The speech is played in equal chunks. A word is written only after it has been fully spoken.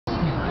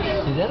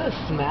Is that a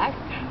smack?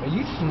 Are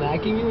you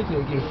smacking me with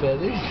like your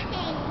feathers?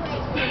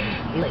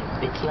 You like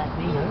bitch slap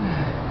me, huh?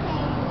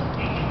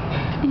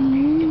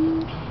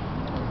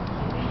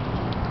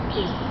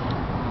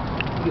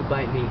 You could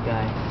bite me,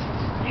 guys.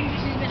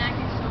 She's been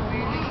acting so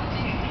weird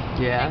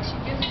recently. Yeah? Like she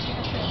feels like she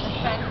has to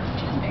defend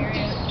this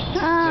area.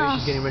 Maybe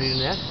she's getting ready to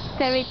nest?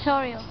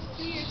 Territorial.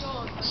 2 years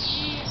old, so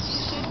she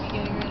should be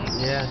getting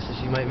ready. Yeah, so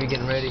she might be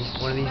getting ready.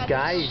 One of these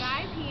guys. There's no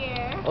guys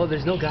here. Oh,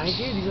 there's no guys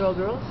here? These are all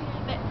girls?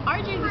 But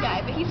RJ's a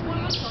guy, but he's 4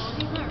 months old.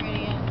 He's not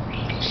ready yet.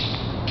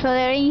 So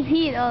they're in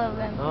heat, all of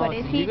them. Oh, so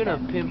you're gonna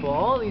pimp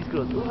all these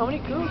girls. Ooh, how many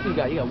girls you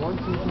got? You got 1,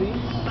 2, 3?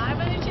 5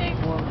 other chicks.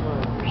 1,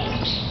 1.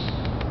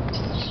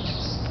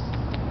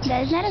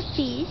 That is not a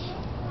fish.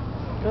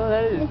 Oh,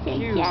 that is It's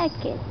cute. a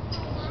jacket.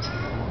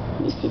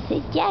 This is a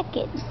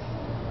jacket.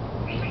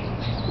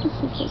 This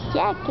is a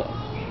jacket.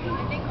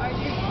 I think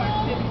RJ's part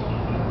pitbull.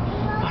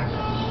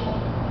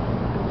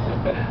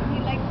 He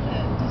likes to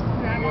just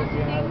grab onto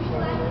things.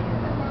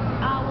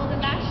 Well, the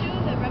last show,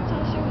 the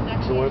reptile show, was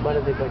actually... Don't worry about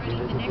it, they got you.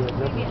 They can do it,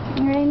 nothing.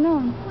 I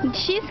know.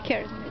 She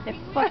scares me the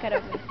fuck out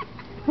of me.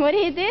 What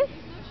is this?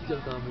 She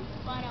jumped on me.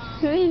 But,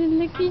 Wait,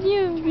 look at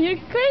you. You're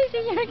crazy.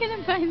 You're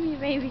gonna bite me,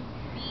 baby.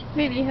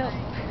 Baby, help.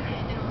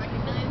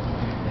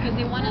 because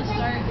they want to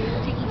start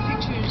taking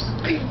pictures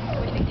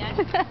with the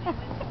guests.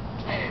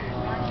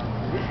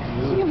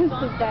 She wants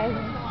to bite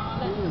me.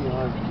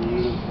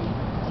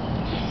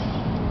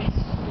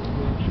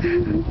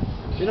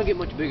 They don't get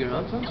much bigger,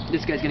 huh?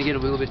 This guy's gonna get a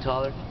little bit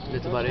taller.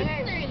 That's about it.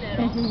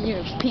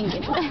 You're pink.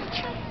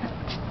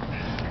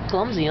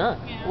 Clumsy, huh?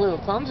 A little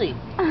clumsy.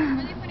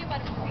 Really funny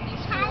about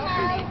these girls,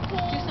 when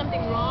they do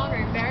something wrong or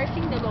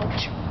embarrassing, they'll go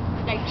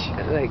like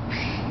very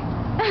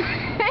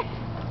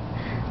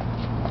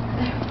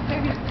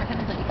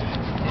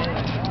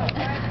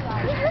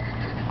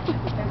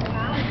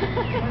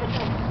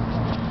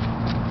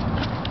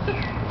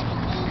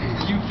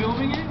You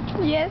filming it?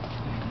 Yes.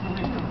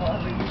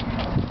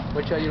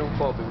 Watch out you don't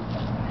fall, baby.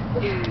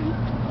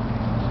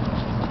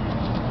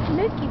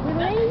 Look, we're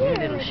right You're a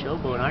here. little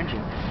showboat, aren't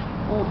you?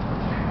 Oh,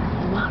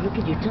 wow, look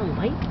at your tongue,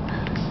 right?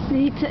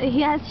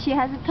 She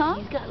has a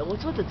tongue? He's got,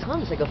 what's with the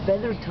tongue? It's like a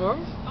feathered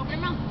tongue? open her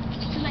mouth.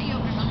 Just let you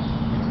open her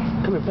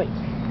mouth. Come here, bite.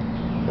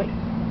 Bite.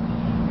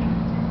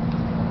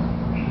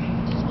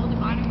 Just hold the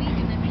bottom beak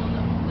and then hold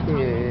the top.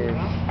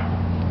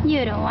 Yeah.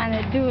 You don't want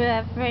to do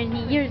that,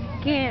 Freddie. You're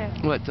scared.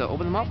 What,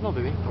 open the mouth? No,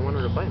 baby. I want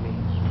her to bite me.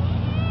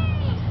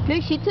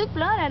 Look, she took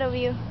blood out of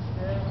you.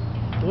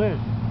 Where?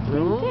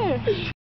 No? Right there.